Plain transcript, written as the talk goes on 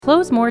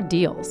Close more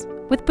deals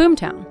with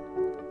Boomtown.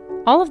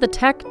 All of the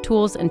tech,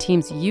 tools, and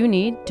teams you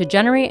need to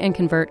generate and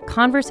convert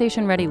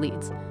conversation-ready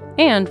leads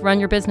and run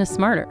your business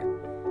smarter.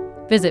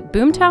 Visit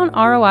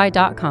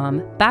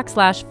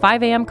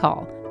boomtownroi.com/5am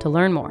call to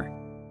learn more.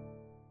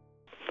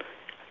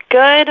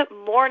 Good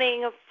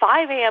morning,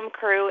 5 a.m.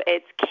 crew.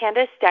 It's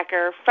Candace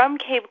Decker from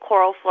Cape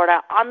Coral,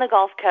 Florida on the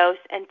Gulf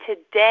Coast, and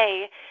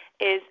today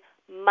is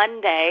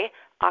Monday,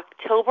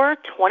 October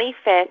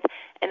 25th,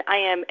 and I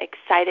am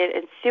excited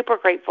and super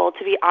grateful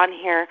to be on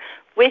here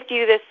with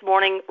you this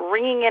morning,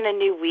 ringing in a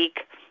new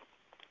week.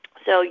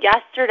 So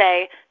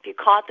yesterday, if you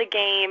caught the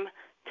game,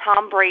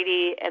 Tom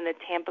Brady and the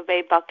Tampa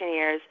Bay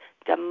Buccaneers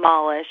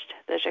demolished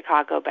the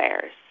Chicago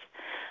Bears.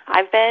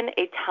 I've been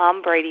a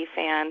Tom Brady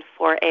fan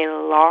for a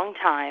long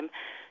time.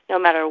 No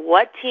matter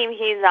what team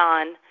he's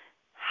on,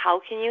 how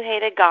can you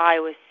hate a guy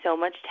with so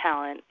much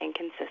talent and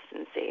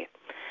consistency?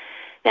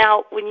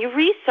 Now, when you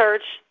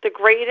research the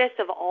greatest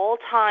of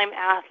all-time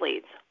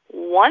athletes,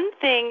 one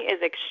thing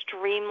is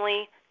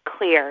extremely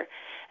clear,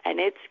 and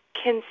it's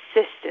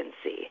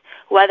consistency.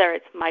 Whether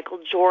it's Michael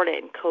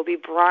Jordan, Kobe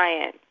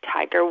Bryant,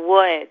 Tiger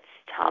Woods,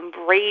 Tom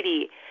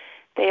Brady,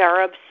 they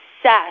are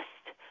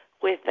obsessed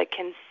with the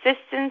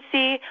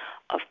consistency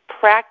of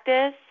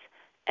practice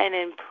and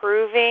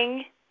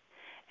improving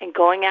and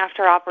going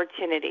after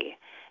opportunity.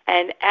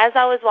 And as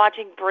I was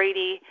watching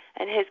Brady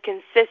and his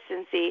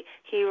consistency,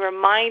 he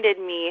reminded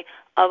me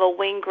of a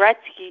Wayne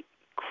Gretzky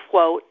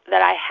quote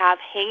that I have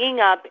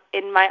hanging up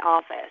in my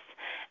office.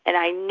 And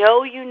I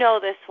know you know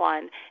this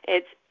one.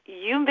 It's,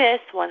 you miss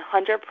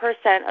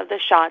 100% of the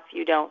shots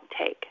you don't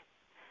take.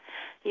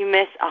 You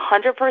miss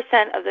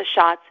 100% of the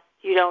shots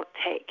you don't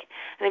take.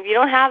 And if you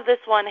don't have this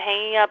one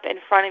hanging up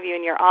in front of you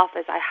in your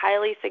office, I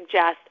highly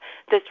suggest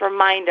this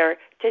reminder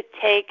to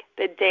take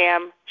the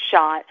damn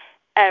shot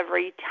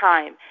every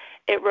time.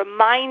 It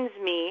reminds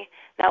me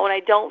that when I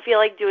don't feel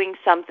like doing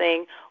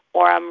something,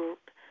 or I'm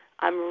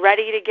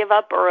ready to give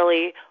up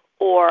early,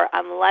 or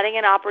I'm letting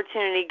an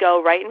opportunity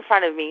go right in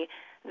front of me,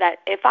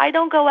 that if I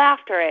don't go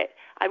after it,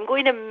 I'm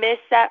going to miss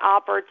that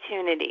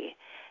opportunity.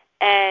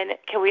 And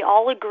can we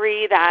all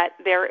agree that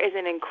there is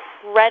an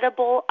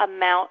incredible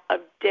amount of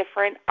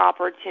different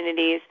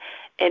opportunities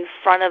in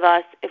front of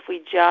us if we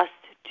just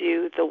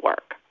do the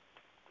work?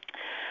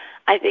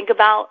 I think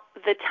about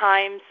the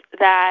times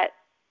that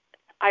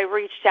I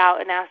reached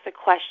out and asked a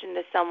question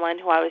to someone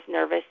who I was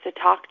nervous to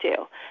talk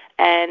to,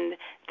 and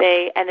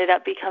they ended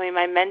up becoming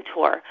my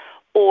mentor.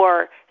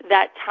 Or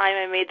that time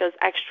I made those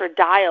extra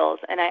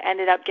dials and I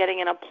ended up getting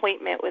an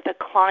appointment with a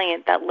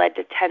client that led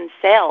to 10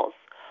 sales.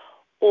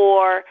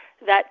 Or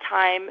that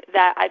time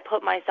that I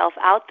put myself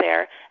out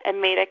there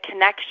and made a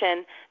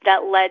connection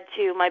that led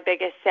to my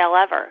biggest sale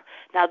ever.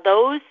 Now,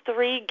 those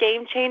three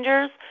game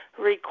changers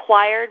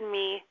required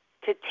me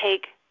to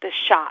take the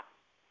shot.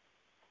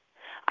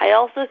 I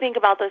also think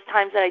about those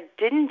times that I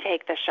didn't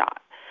take the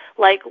shot,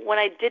 like when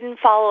I didn't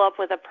follow up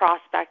with a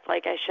prospect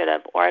like I should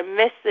have, or I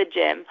missed the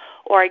gym,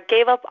 or I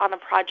gave up on a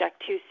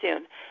project too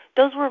soon.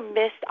 Those were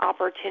missed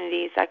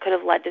opportunities that could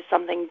have led to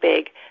something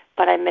big,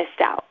 but I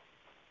missed out.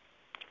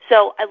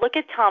 So I look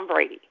at Tom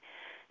Brady.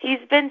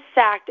 He's been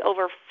sacked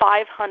over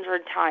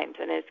 500 times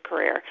in his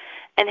career,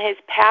 and his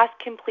pass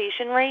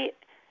completion rate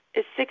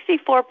is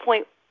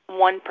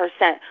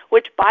 64.1%,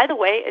 which, by the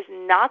way, is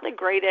not the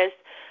greatest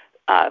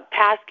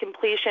pass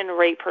completion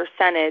rate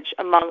percentage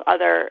among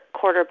other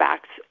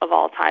quarterbacks of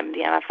all time in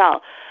the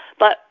NFL.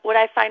 But what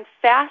I find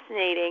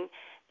fascinating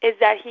is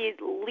that he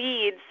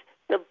leads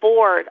the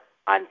board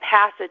on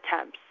pass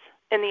attempts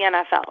in the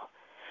NFL.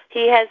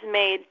 He has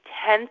made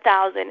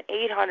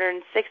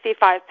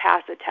 10,865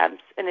 pass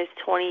attempts in his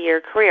 20-year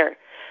career.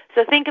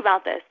 So think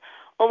about this,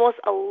 almost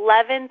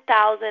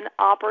 11,000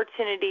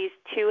 opportunities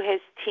to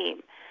his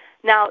team.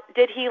 Now,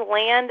 did he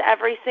land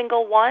every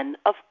single one?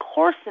 Of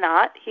course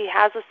not. He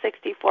has a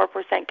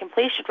 64%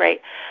 completion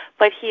rate,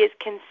 but he is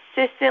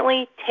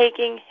consistently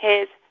taking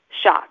his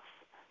shots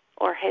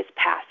or his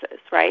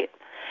passes, right?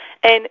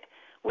 And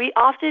we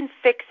often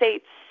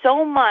fixate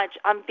so much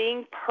on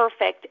being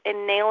perfect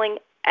and nailing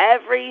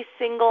every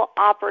single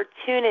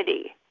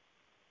opportunity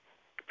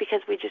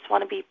because we just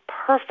want to be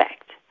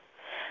perfect.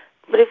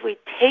 But if we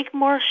take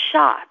more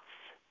shots,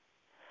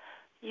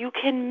 you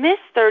can miss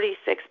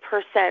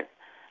 36%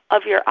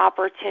 of your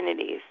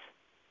opportunities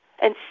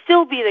and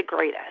still be the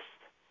greatest.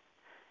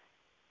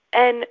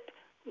 And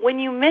when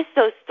you miss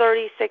those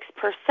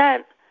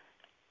 36%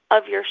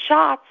 of your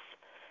shots,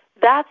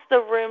 that's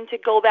the room to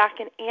go back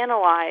and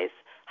analyze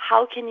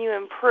how can you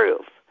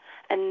improve,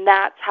 and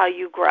that's how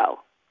you grow.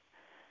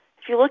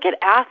 If you look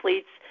at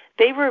athletes,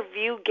 they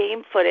review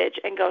game footage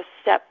and go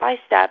step by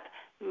step,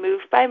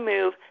 move by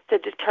move to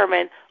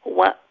determine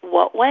what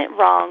went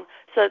wrong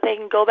so that they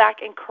can go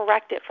back and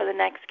correct it for the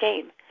next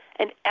game.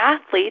 And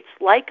athletes,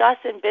 like us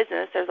in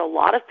business, there's a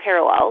lot of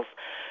parallels,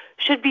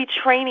 should be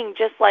training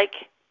just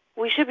like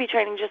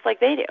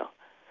they do.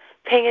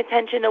 Paying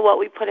attention to what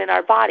we put in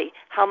our body,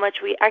 how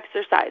much we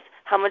exercise,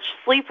 how much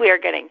sleep we are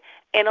getting,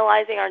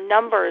 analyzing our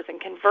numbers and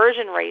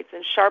conversion rates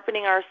and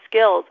sharpening our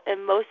skills,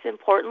 and most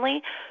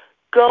importantly,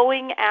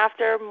 going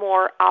after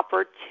more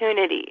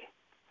opportunity.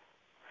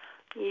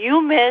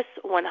 You miss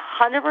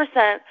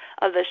 100%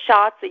 of the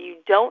shots that you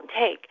don't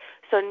take.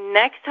 So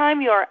next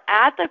time you're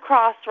at the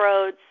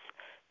crossroads,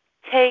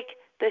 take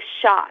the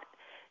shot.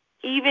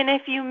 Even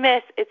if you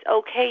miss, it's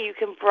okay. You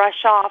can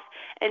brush off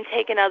and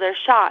take another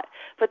shot.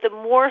 But the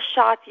more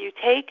shots you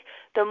take,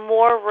 the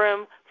more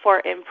room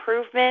for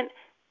improvement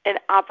and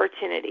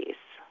opportunities.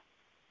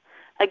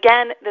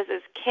 Again, this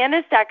is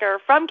Candace Decker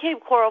from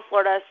Cape Coral,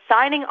 Florida,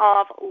 signing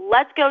off.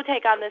 Let's go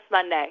take on this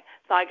Monday.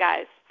 Bye,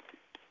 guys.